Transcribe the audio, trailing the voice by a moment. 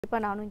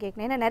கண்டிப்பா நானும்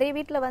கேட்கணும். ஏன்னா நெறைய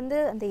வீட்ல வந்து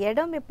அந்த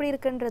இடம் எப்படி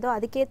இருக்குன்றதோ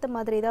அதுக்கேத்த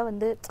மாதிரி தான்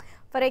வந்து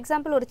ஃபார்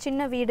எக்ஸாம்பிள் ஒரு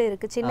சின்ன வீடு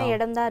இருக்கு. சின்ன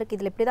இடம் தான் இருக்கு.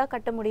 இதுல இப்படி தான்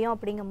கட்ட முடியும்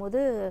அப்படிங்கும்போது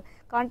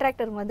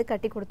கான்ட்ராக்டர் வந்து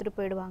கட்டி கொடுத்துட்டு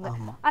போயிடுவாங்க.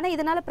 ஆமா. ஆனா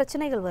இதனால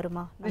பிரச்சனைகள்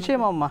வருமா?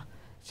 நிச்சயமாம்மா.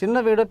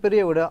 சின்ன வீடோ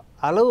பெரிய வீடோ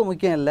அளவு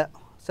முக்கியம் இல்ல.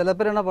 சில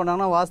பேர் என்ன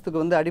பண்ணாங்கன்னா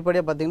வாஸ்துக்கு வந்து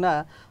அடிப்படையா பார்த்தீங்கன்னா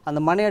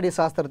அந்த மனையடி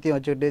சாஸ்திரத்தையும்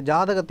வச்சுக்கிட்டு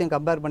ஜாதகத்தையும்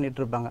கம்பேர்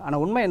பண்ணிட்டு இருப்பாங்க. ஆனா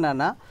உண்மை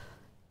என்னன்னா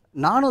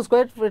 400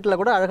 ஸ்கொயர் ஃபீட்ல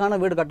கூட அழகான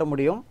வீடு கட்ட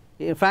முடியும்.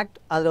 இன்ஃபேக்ட்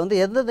அதில் வந்து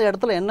எந்தெந்த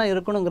இடத்துல என்ன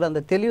இருக்கணுங்கிற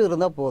அந்த தெளிவு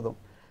இருந்தால் போதும்.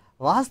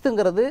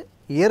 வாஸ்துங்கிறது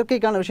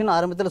இயற்கைக்கான விஷயம்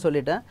ஆரம்பத்தில்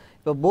சொல்லிட்டேன்.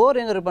 இப்போ போர்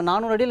எங்கே இப்போ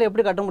 400 அடியில்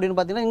எப்படி கட்ட முடியும்னு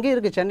பார்த்தீங்கன்னா இங்கே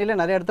இருக்குது. சென்னையில்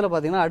நிறைய இடத்துல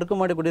பார்த்தீங்கன்னா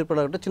அடுக்குமாடி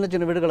குடியிருப்புகளாக இருக்கட்டும், சின்ன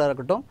சின்ன வீடுகளாக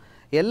இருக்கட்டும்,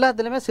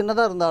 எல்லாத்துலேயுமே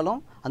சின்னதாக இருந்தாலும்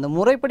அந்த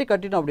முறைப்படி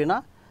கட்டிட்டோம் அப்படின்னா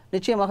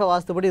நிச்சயமாக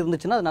வாஸ்துப்படி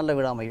இருந்துச்சுன்னா அது நல்ல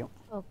வீடு அமையும்.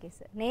 Okay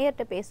sir.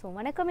 நேயர்கிட்ட பேசுவோம்.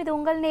 வணக்கம், இது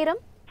உங்கள்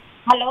நேரம்.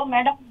 Hello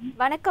madam.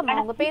 வணக்கம்,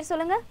 உங்க பேர்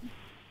சொல்லுங்க.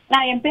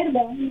 என் பேர்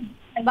பவானி.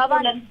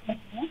 பவானி.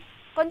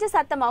 கொஞ்சம்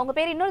சத்தமா உங்க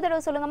பேர் இன்னொரு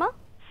தடவை சொல்லுங்கம்மா.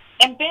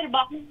 என் பேர்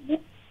பானுமதி.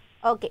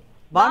 ஓகே.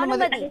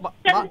 பானுமதி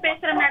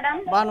பேசுறேன் மேடம்.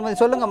 பானுமதி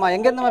சொல்லுங்கம்மா,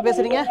 எங்க இருந்துமா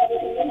பேசுறீங்க?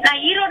 நான்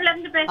ஈரோட்ல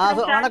இருந்து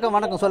பேசுறேன். வணக்கம்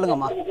வணக்கம்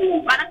சொல்லுங்கம்மா.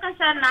 வணக்கம்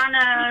சார். நான்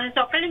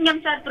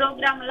சொக்கலிங்கம் சார்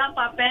ப்ரோக்ராம் எல்லாம்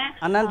பாப்பேன்.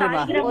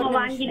 நன்றிமா.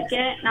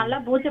 வாங்கிருக்கேன், நல்லா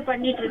பூஜை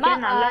பண்ணிட்டு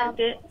இருக்கேன், நல்லா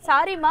இருக்கு.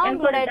 சாரிமா,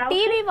 உங்களோட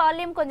டிவி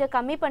வால்யூம் கொஞ்சம்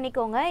கம்மி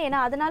பண்ணிக்கோங்க.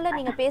 ஏன்னா அதனால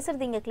நீங்க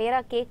பேசுறது இங்க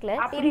கிளியரா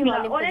கேட்கல. டிவி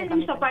வால்யூம் ஒரே கொஞ்சம்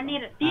நிமிஷம்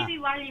பண்ணிடுறேன். டிவி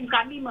வால்யூம்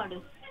கம்மி மாடு.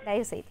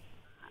 தயவு செய்து.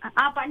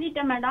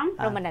 பண்ணிட்டேன் மேடம்.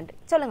 ரொம்ப நன்றி.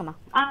 சொல்லுங்கம்மா.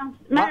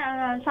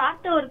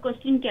 சார்ட்ட ஒரு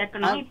கொஸ்டின்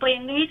கேட்கணும். இப்போ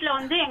எங்க வீட்ல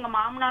வந்து எங்க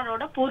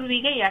மாமனாரோட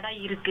பூர்வீக இடம்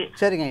இருக்கு.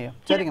 சரிங்க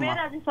சரிங்கம்மா.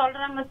 அது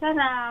சொல்றாங்க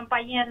சார்,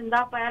 பையன் இருந்தா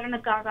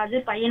பேரனுக்கு ஆகாது,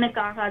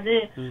 பையனுக்கு ஆகாது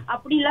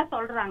அப்படி எல்லாம்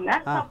சொல்றாங்க.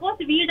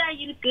 சப்போஸ் வீடா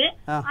இருக்கு,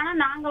 ஆனா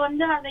நாங்க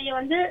வந்து அதைய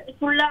வந்து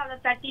ஃபுல்லா அதை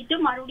தட்டிட்டு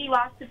மறுபடியும்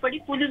வாஸ்துப்படி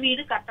புது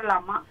வீடு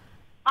கட்டலாமா?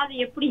 அது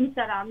எப்படிங்க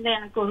சார்? அந்த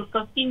எனக்கு ஒரு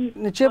கொஸ்டின்.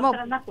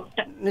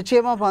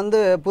 நிச்சயமா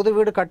வந்து புது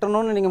வீடு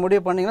கட்டணும்னு நீங்க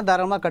முடிவு பண்ணீங்கன்னா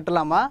தாராளமா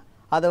கட்டலாமா.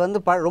 அதை வந்து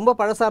ரொம்ப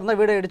பழசாக இருந்தால்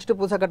வீடை இடிச்சிட்டு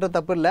புதுசாக கட்டுறது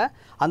தப்பு இல்லை.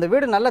 அந்த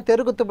வீடு நல்ல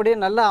தெருக்குத்துப்படி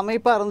நல்ல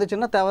அமைப்பாக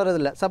இருந்துச்சுன்னா தவறு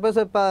இல்லை. சப்போஸ்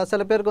இப்போ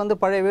சில பேருக்கு வந்து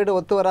பழைய வீடு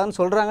ஒத்து வராதுன்னு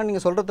சொல்கிறாங்க.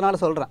 நீங்கள்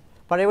சொல்கிறதுனால சொல்கிறேன்.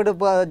 பழைய வீடு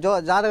இப்போ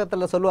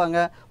ஜாதகத்தில்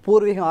சொல்லுவாங்க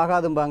பூர்வீகம்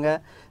ஆகாதும்பாங்க,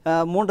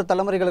 3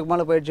 தலைமுறைகளுக்கு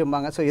மேலே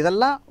போயிடுச்சும்பாங்க. ஸோ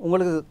இதெல்லாம்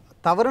உங்களுக்கு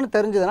தவறுன்னு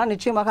தெரிஞ்சதுன்னா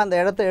நிச்சயமாக அந்த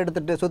இடத்த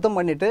எடுத்துகிட்டு சுத்தம்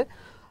பண்ணிவிட்டு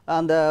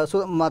அந்த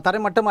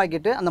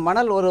தரைமட்டமாக்கிட்டு அந்த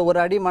மணல் ஒரு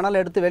அடி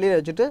மணல் எடுத்து வெளியே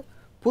வச்சுட்டு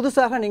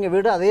புதுசாக நீங்கள்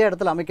வீடு அதே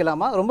இடத்துல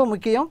அமைக்கலாமா. ரொம்ப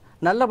முக்கியம்,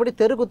 நல்லபடி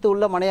தெருக்குத்து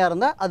உள்ள மனையாக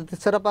இருந்தால் அது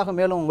சிறப்பாக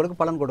மேலும் உங்களுக்கு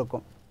பலன்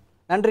கொடுக்கும்.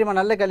 நன்றிம்மா,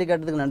 நல்ல கேள்வி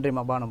கேட்டதுக்கு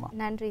நன்றிம்மா பானுமா.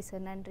 நன்றி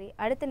சார், நன்றி.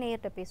 அடுத்த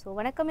நேயர்கிட்ட பேசுவோம்.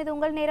 வணக்கம், இது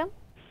உங்கள் நேரம்.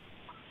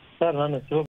 சார் நான்